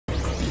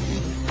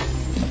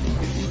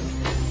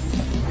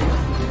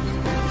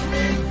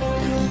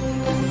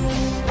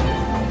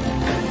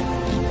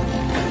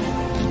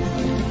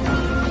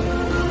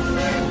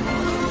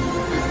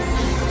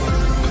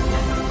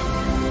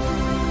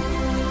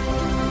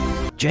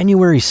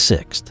January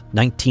 6,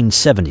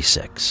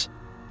 1976,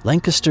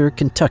 Lancaster,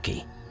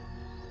 Kentucky.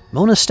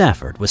 Mona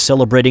Stafford was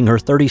celebrating her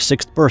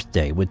 36th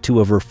birthday with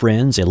two of her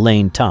friends,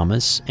 Elaine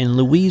Thomas and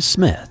Louise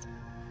Smith.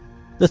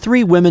 The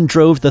three women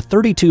drove the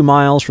 32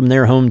 miles from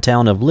their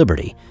hometown of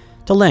Liberty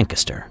to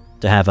Lancaster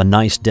to have a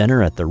nice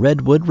dinner at the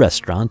Redwood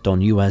restaurant on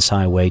U.S.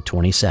 Highway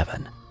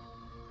 27.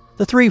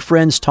 The three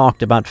friends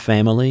talked about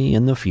family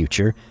and the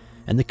future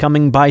and the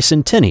coming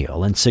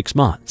bicentennial in 6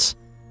 months.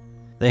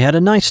 They had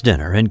a nice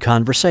dinner and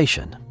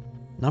conversation.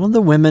 None of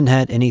the women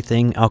had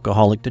anything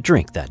alcoholic to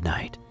drink that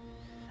night.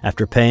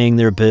 After paying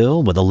their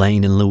bill, with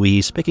Elaine and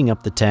Louise picking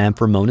up the tab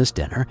for Mona's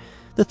dinner,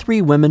 the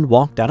three women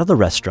walked out of the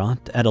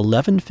restaurant at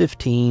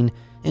 11:15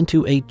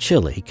 into a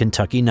chilly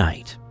Kentucky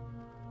night.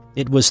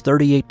 It was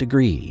 38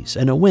 degrees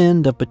and a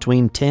wind of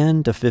between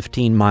 10 to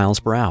 15 miles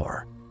per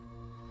hour.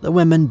 The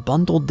women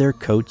bundled their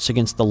coats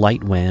against the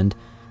light wind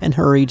and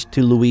hurried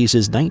to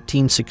Louise's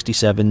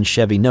 1967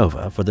 Chevy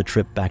Nova for the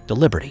trip back to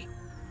Liberty.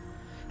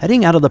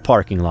 Heading out of the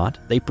parking lot,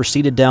 they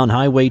proceeded down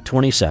Highway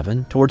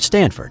 27 toward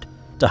Stanford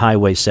to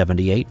Highway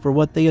 78 for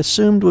what they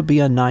assumed would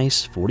be a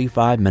nice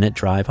 45-minute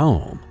drive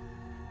home.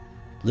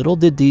 Little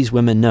did these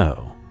women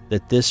know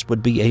that this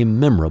would be a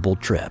memorable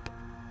trip,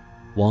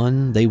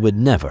 one they would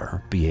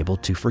never be able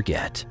to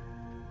forget.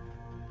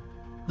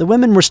 The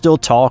women were still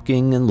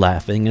talking and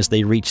laughing as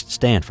they reached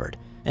Stanford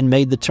and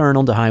made the turn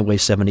onto Highway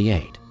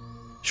 78.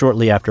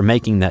 Shortly after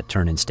making that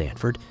turn in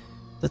Stanford,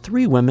 the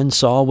three women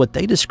saw what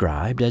they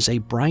described as a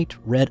bright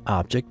red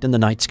object in the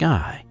night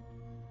sky.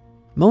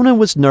 Mona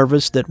was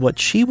nervous that what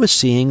she was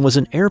seeing was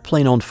an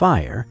airplane on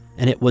fire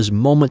and it was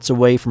moments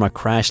away from a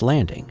crash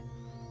landing.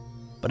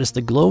 But as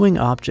the glowing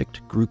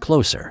object grew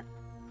closer,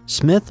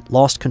 Smith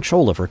lost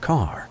control of her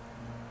car.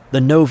 The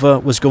Nova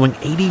was going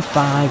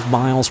 85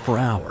 miles per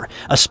hour,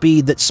 a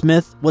speed that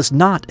Smith was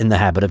not in the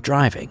habit of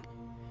driving.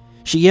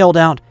 She yelled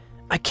out,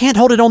 "I can't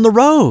hold it on the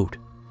road!"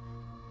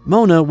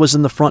 Mona was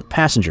in the front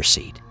passenger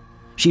seat.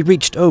 She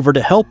reached over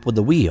to help with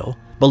the wheel,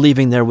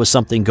 believing there was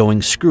something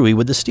going screwy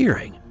with the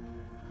steering.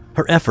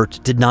 Her effort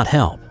did not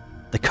help.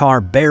 The car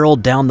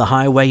barreled down the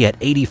highway at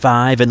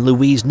 85 and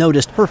Louise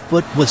noticed her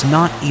foot was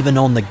not even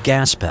on the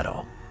gas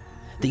pedal.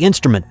 The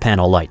instrument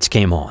panel lights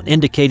came on,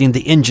 indicating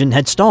the engine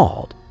had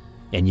stalled,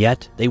 and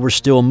yet they were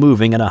still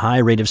moving at a high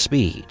rate of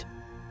speed.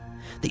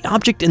 The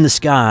object in the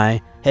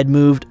sky had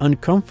moved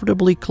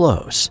uncomfortably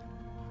close.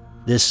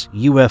 This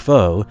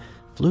UFO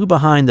flew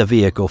behind the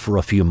vehicle for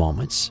a few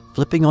moments,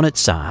 flipping on its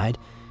side,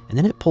 and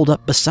then it pulled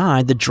up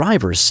beside the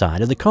driver's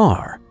side of the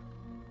car.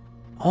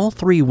 All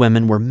three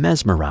women were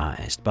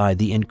mesmerized by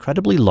the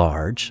incredibly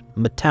large,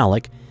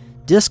 metallic,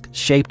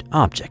 disc-shaped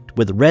object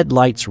with red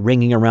lights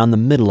ringing around the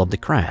middle of the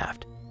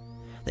craft.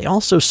 They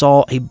also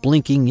saw a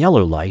blinking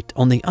yellow light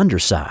on the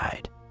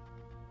underside.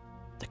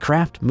 The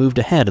craft moved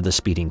ahead of the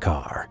speeding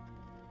car.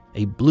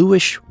 A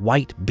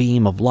bluish-white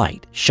beam of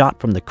light shot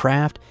from the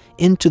craft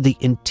into the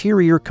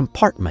interior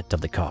compartment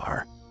of the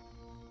car.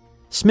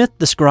 Smith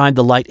described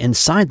the light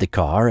inside the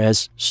car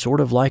as sort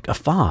of like a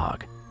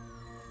fog.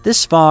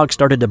 This fog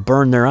started to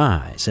burn their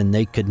eyes, and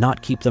they could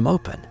not keep them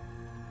open.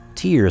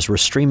 Tears were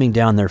streaming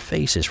down their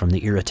faces from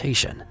the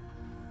irritation.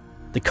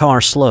 The car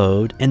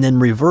slowed and then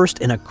reversed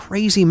in a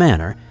crazy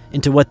manner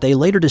into what they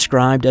later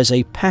described as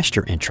a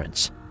pasture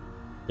entrance.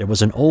 There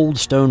was an old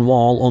stone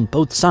wall on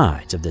both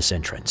sides of this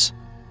entrance.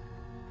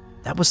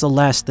 That was the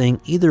last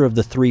thing either of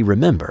the three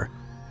remember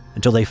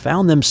until they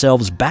found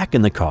themselves back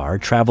in the car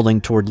traveling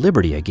toward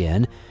Liberty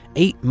again,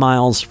 8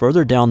 miles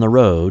further down the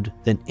road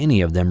than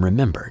any of them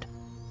remembered.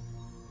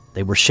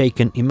 They were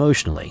shaken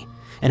emotionally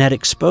and had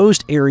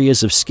exposed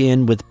areas of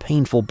skin with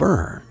painful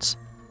burns.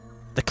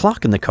 The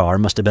clock in the car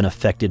must have been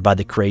affected by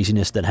the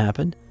craziness that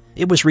happened.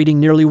 It was reading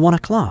nearly 1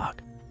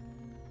 o'clock.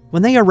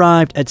 When they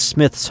arrived at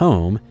Smith's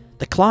home,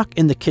 the clock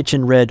in the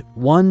kitchen read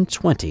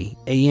 1:20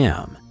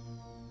 a.m.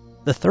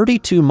 The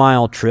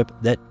 32-mile trip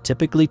that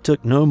typically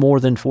took no more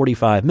than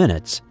 45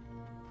 minutes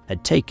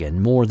had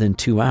taken more than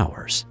 2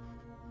 hours.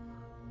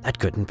 That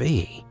couldn't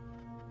be.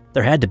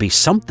 There had to be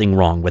something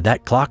wrong with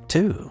that clock,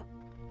 too.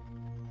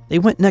 They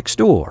went next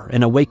door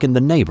and awakened the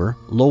neighbor,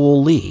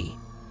 Lowell Lee.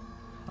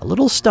 A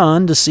little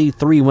stunned to see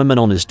 3 women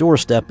on his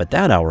doorstep at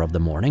that hour of the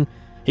morning,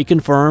 he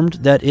confirmed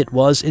that it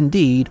was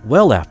indeed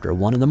well after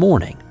 1 in the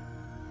morning.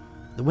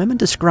 The women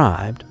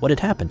described what had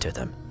happened to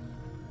them.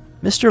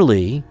 Mr.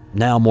 Lee,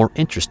 now more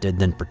interested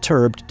than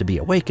perturbed to be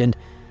awakened,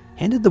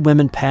 handed the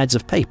women pads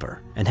of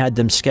paper and had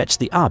them sketch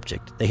the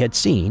object they had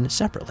seen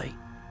separately.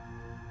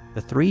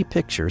 The 3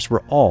 pictures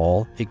were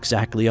all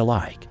exactly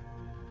alike.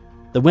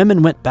 The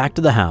women went back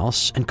to the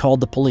house and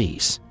called the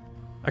police.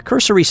 A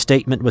cursory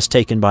statement was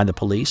taken by the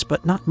police,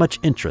 but not much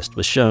interest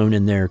was shown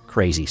in their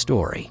crazy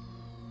story.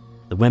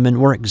 The women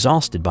were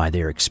exhausted by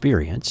their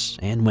experience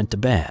and went to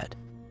bed.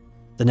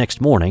 The next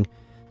morning,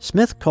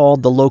 Smith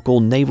called the local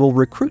Naval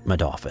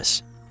Recruitment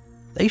Office.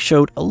 They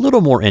showed a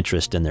little more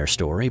interest in their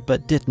story,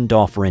 but didn't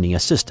offer any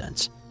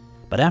assistance.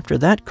 But after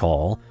that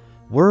call,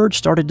 word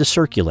started to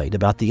circulate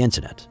about the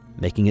incident,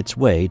 making its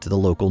way to the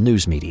local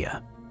news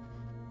media.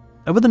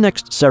 Over the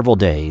next several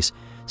days,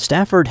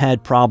 Stafford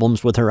had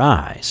problems with her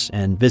eyes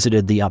and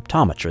visited the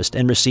optometrist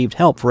and received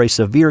help for a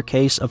severe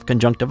case of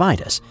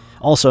conjunctivitis,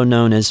 also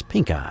known as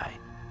pink eye.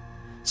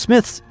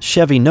 Smith's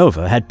Chevy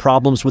Nova had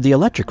problems with the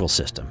electrical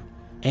system,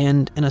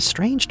 and in a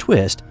strange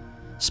twist,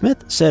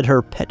 Smith said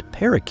her pet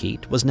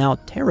parakeet was now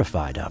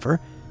terrified of her,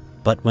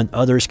 but when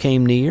others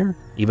came near,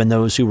 even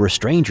those who were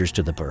strangers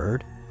to the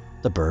bird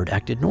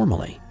acted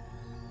normally.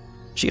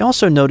 She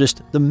also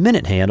noticed the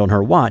minute hand on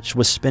her watch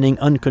was spinning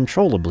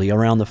uncontrollably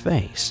around the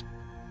face.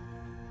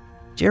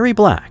 Jerry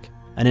Black,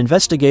 an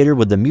investigator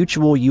with the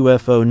Mutual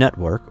UFO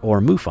Network,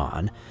 or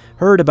MUFON,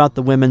 heard about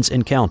the women's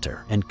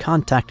encounter and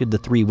contacted the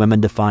three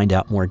women to find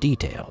out more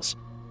details.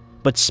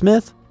 But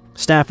Smith,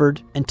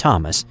 Stafford, and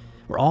Thomas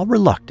were all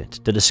reluctant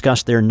to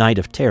discuss their night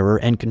of terror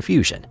and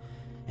confusion,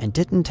 and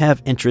didn't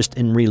have interest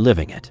in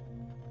reliving it.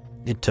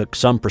 It took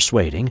some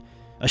persuading,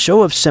 a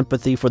show of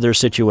sympathy for their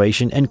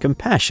situation and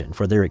compassion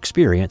for their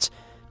experience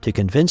to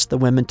convince the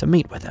women to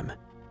meet with him.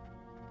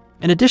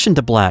 In addition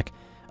to Black,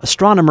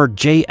 astronomer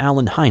J.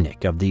 Allen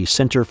Hynek of the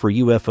Center for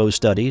UFO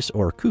Studies,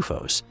 or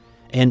CUFOS,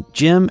 and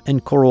Jim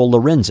and Coral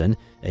Lorenzen,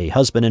 a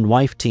husband and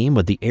wife team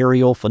with the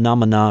Aerial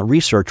Phenomena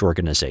Research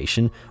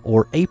Organization,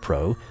 or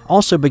APRO,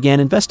 also began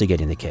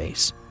investigating the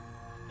case.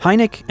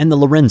 Hynek and the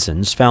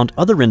Lorenzens found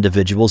other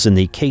individuals in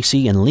the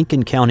Casey and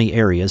Lincoln County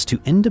areas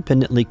to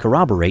independently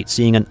corroborate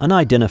seeing an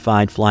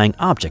unidentified flying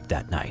object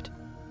that night.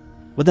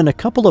 Within a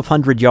couple of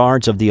hundred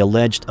yards of the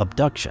alleged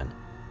abduction,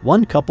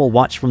 one couple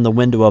watched from the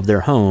window of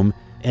their home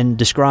and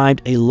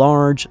described a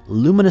large,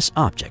 luminous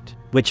object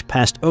which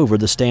passed over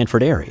the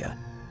Stanford area.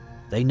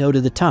 They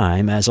noted the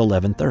time as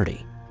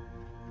 11:30.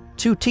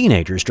 Two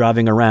teenagers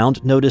driving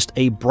around noticed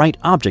a bright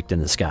object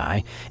in the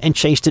sky and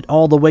chased it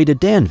all the way to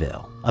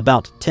Danville,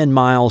 about 10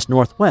 miles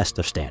northwest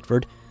of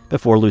Stanford,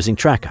 before losing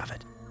track of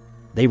it.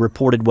 They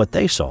reported what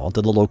they saw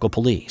to the local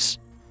police.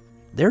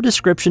 Their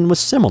description was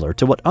similar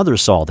to what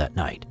others saw that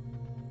night.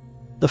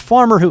 The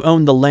farmer who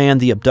owned the land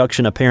the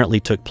abduction apparently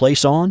took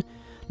place on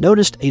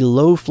noticed a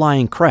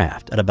low-flying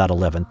craft at about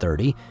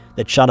 11:30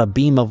 that shot a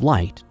beam of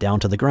light down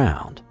to the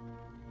ground.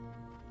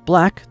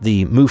 Black,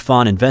 the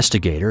MUFON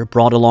investigator,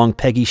 brought along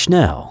Peggy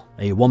Schnell,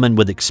 a woman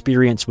with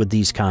experience with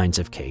these kinds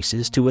of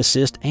cases, to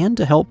assist and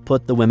to help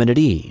put the women at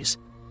ease.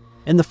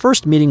 In the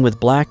first meeting with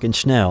Black and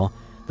Schnell,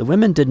 the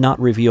women did not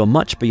reveal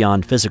much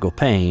beyond physical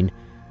pain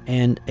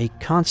and a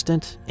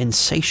constant,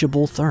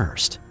 insatiable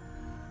thirst.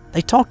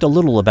 They talked a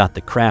little about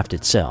the craft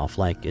itself,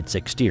 like its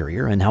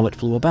exterior and how it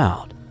flew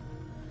about.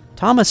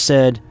 Thomas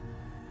said,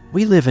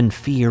 "We live in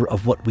fear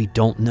of what we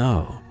don't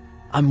know.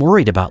 I'm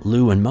worried about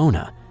Lou and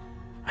Mona.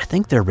 I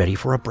think they're ready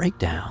for a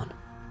breakdown."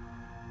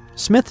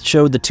 Smith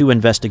showed the two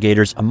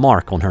investigators a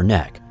mark on her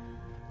neck.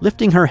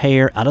 Lifting her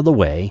hair out of the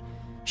way,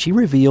 she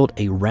revealed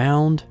a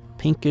round,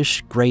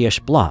 pinkish-grayish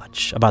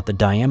blotch about the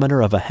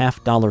diameter of a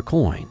 $50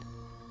 coin.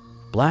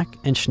 Black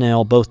and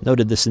Schnell both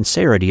noted the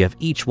sincerity of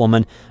each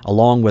woman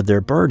along with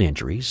their burn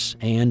injuries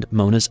and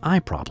Mona's eye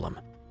problem.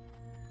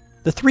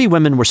 The three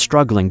women were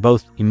struggling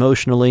both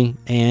emotionally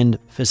and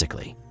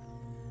physically.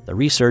 The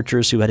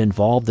researchers who had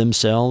involved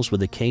themselves with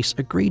the case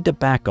agreed to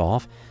back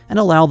off and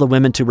allow the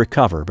women to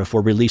recover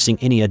before releasing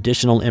any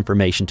additional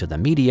information to the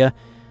media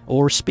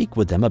or speak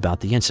with them about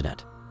the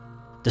incident.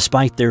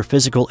 Despite their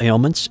physical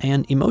ailments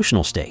and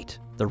emotional state,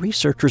 the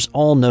researchers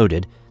all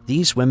noted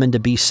these women to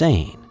be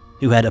sane,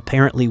 who had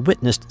apparently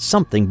witnessed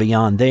something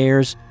beyond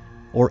theirs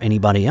or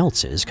anybody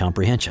else's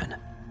comprehension.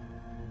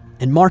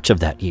 In March of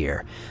that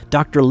year,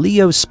 Dr.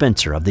 Leo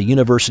Spencer of the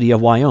University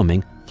of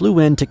Wyoming flew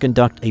in to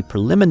conduct a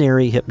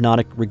preliminary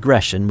hypnotic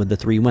regression with the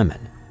three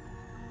women.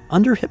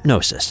 Under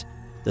hypnosis,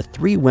 the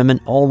three women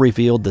all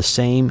revealed the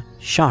same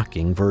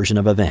shocking version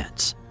of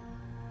events.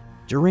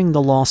 During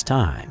the lost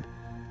time,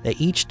 they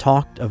each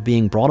talked of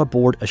being brought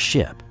aboard a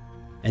ship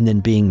and then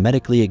being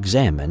medically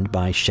examined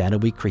by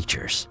shadowy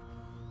creatures.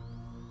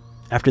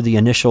 After the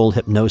initial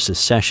hypnosis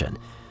session,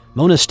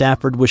 Mona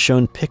Stafford was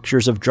shown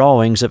pictures of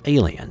drawings of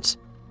aliens.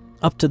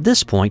 Up to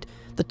this point,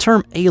 the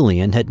term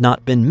alien had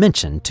not been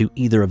mentioned to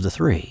either of the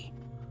three.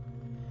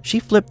 She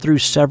flipped through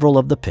several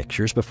of the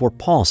pictures before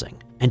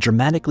pausing and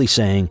dramatically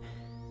saying,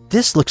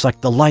 "This looks like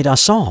the light I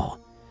saw.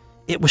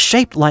 It was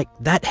shaped like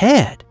that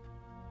head,"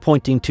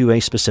 pointing to a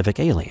specific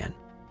alien.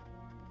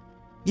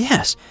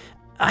 "Yes,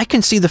 I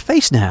can see the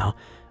face now,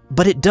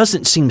 but it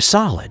doesn't seem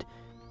solid.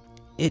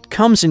 It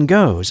comes and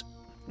goes.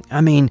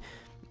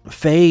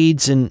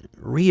 Fades and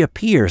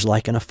reappears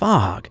like in a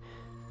fog.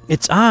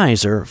 Its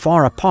eyes are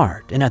far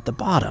apart and at the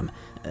bottom.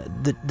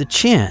 The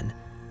chin.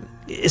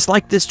 It's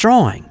like this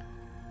drawing."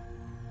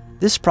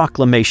 This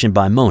proclamation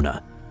by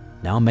Mona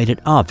now made it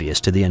obvious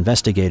to the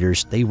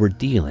investigators they were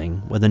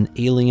dealing with an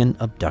alien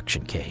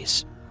abduction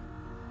case.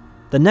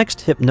 The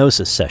next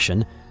hypnosis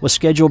session was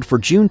scheduled for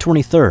June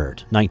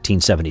 23,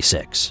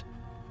 1976.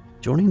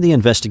 Joining the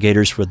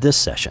investigators for this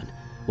session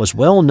was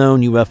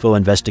well-known UFO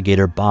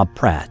investigator Bob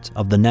Pratt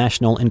of the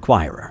National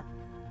Enquirer.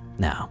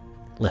 Now,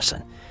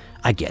 listen,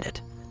 I get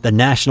it. The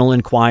National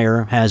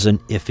Enquirer has an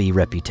iffy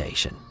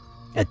reputation.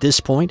 At this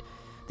point,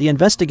 the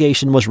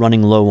investigation was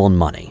running low on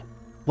money.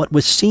 what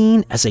was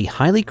seen as a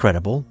highly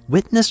credible,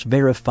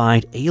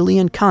 witness-verified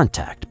alien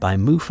contact by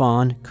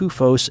MUFON,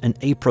 CUFOS, and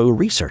APRO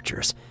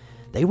researchers.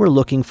 They were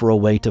looking for a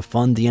way to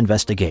fund the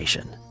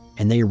investigation,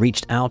 and they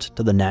reached out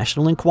to the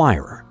National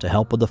Enquirer to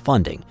help with the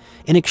funding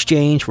in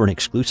exchange for an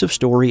exclusive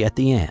story at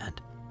the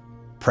end.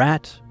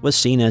 Pratt was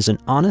seen as an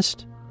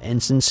honest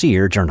and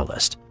sincere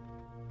journalist.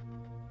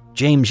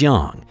 James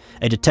Young,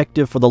 a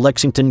detective for the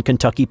Lexington,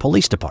 Kentucky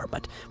Police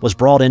Department, was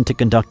brought in to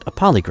conduct a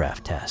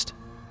polygraph test.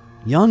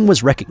 Young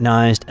was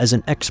recognized as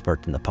an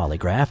expert in the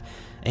polygraph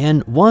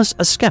and was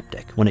a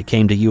skeptic when it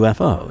came to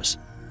UFOs.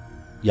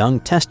 Young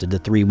tested the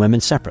 3 women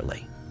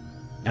separately.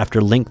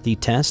 After lengthy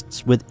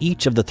tests with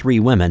each of the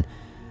 3 women,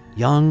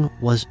 Young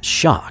was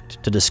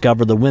shocked to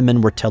discover the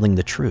women were telling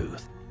the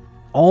truth.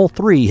 All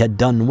 3 had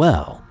done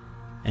well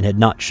and had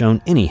not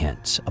shown any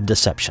hints of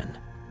deception.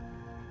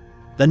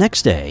 The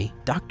next day,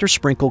 Dr.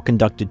 Sprinkle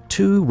conducted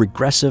 2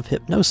 regressive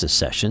hypnosis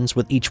sessions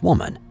with each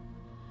woman.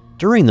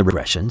 During the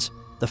regressions,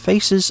 the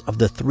faces of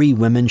the 3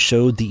 women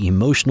showed the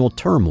emotional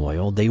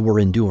turmoil they were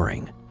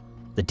enduring.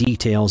 The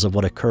details of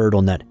what occurred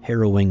on that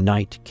harrowing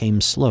night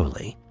came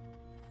slowly,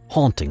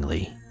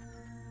 hauntingly,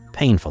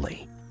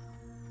 painfully.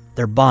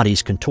 Their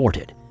bodies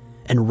contorted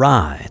and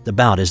writhed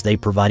about as they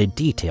provided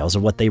details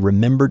of what they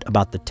remembered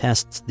about the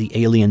tests the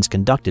aliens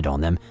conducted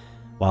on them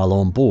while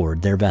on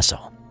board their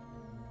vessel.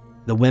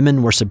 The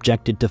women were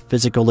subjected to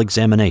physical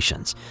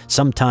examinations,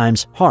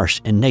 sometimes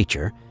harsh in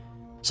nature,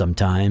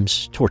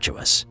 sometimes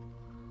tortuous.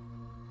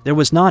 There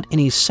was not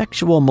any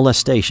sexual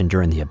molestation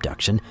during the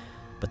abduction,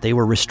 but they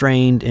were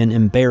restrained in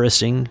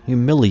embarrassing,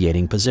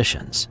 humiliating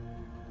positions.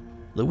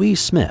 Louise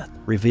Smith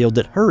revealed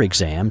that her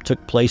exam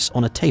took place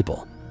on a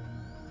table.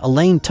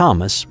 Elaine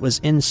Thomas was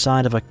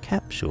inside of a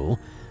capsule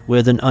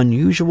with an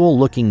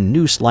unusual-looking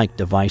noose-like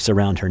device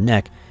around her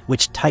neck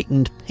which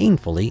tightened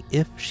painfully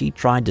if she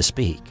tried to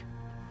speak.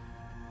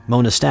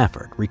 Mona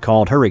Stafford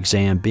recalled her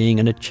exam being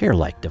in a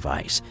chair-like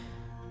device.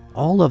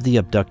 All of the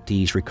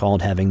abductees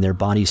recalled having their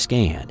bodies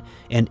scanned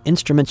and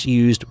instruments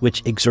used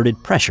which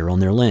exerted pressure on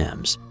their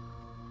limbs.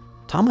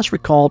 Thomas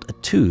recalled a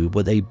tube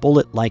with a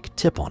bullet-like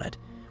tip on it,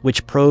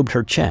 which probed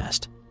her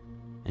chest,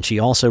 and she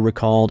also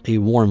recalled a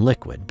warm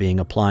liquid being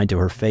applied to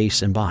her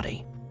face and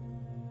body.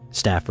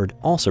 Stafford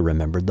also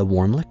remembered the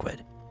warm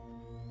liquid.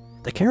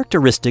 The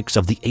characteristics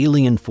of the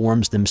alien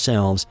forms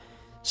themselves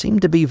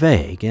seemed to be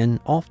vague and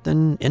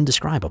often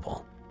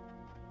indescribable.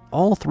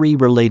 All 3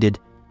 related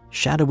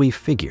shadowy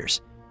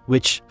figures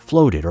which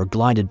floated or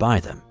glided by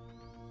them.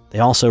 They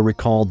also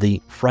recalled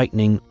the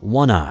frightening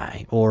one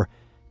eye or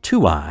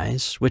 2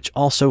 eyes which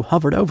also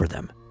hovered over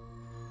them.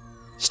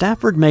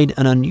 Stafford made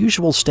an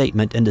unusual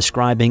statement in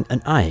describing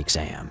an eye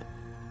exam.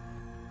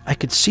 "I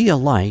could see a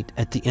light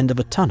at the end of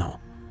a tunnel,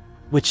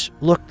 which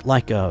looked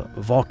like a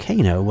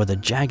volcano with a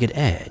jagged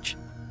edge."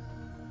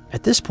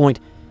 At this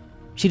point,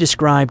 she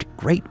described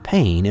great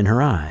pain in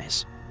her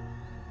eyes,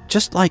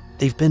 just like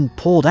they've been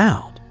pulled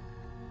out.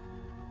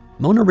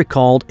 Mona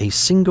recalled a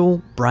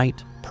single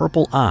bright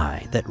purple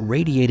eye that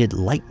radiated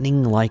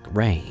lightning-like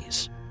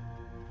rays.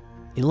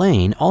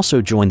 Elaine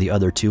also joined the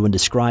other 2 in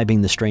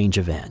describing the strange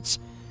events.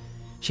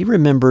 She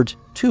remembered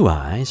 2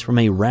 eyes from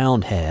a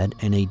round head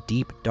and a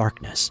deep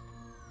darkness.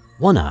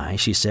 One eye,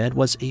 she said,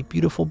 was a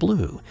beautiful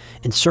blue,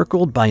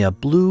 encircled by a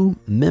blue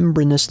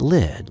membranous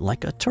lid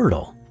like a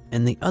turtle,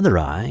 and the other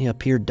eye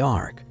appeared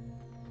dark.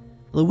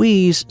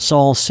 Louise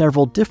saw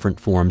several different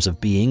forms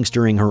of beings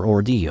during her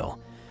ordeal,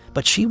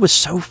 but she was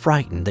so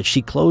frightened that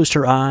she closed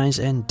her eyes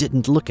and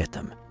didn't look at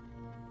them.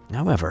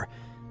 However,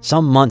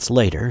 some months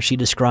later, she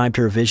described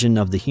her vision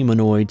of the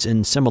humanoids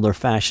in similar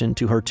fashion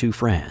to her 2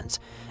 friends,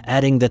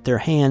 adding that their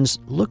hands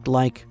looked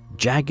like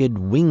jagged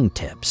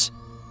wingtips.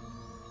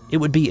 It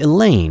would be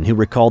Elaine who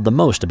recalled the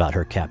most about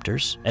her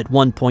captors, at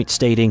one point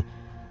stating,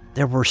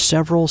 "There were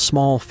several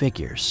small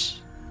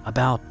figures,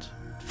 about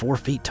 4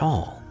 feet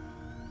tall."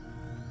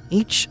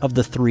 Each of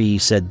the 3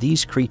 said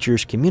these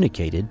creatures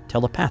communicated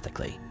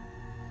telepathically.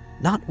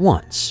 Not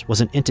once was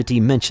an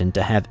entity mentioned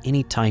to have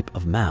any type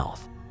of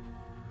mouth.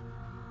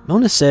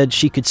 Mona said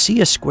she could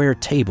see a square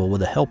table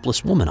with a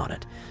helpless woman on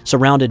it,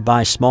 surrounded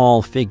by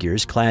small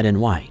figures clad in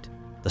white.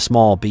 The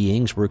small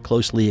beings were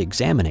closely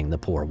examining the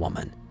poor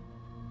woman.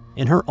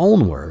 In her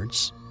own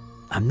words,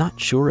 "I'm not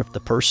sure if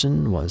the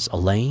person was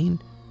Elaine,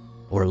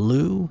 or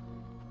Lou,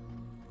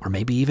 or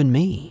maybe even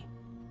me."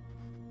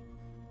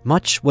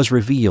 Much was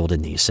revealed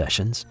in these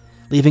sessions,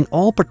 leaving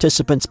all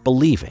participants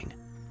believing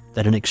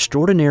that an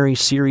extraordinary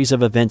series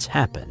of events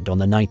happened on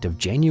the night of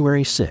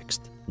January 6,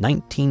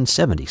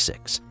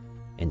 1976,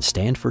 in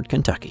Stanford,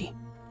 Kentucky.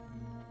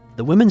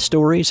 The women's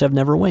stories have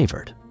never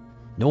wavered,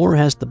 nor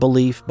has the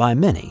belief by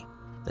many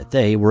that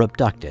they were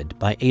abducted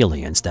by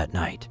aliens that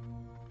night.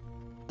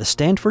 The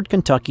Stanford,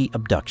 Kentucky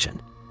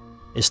abduction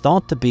is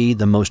thought to be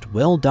the most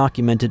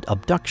well-documented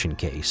abduction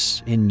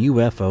case in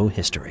UFO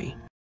history.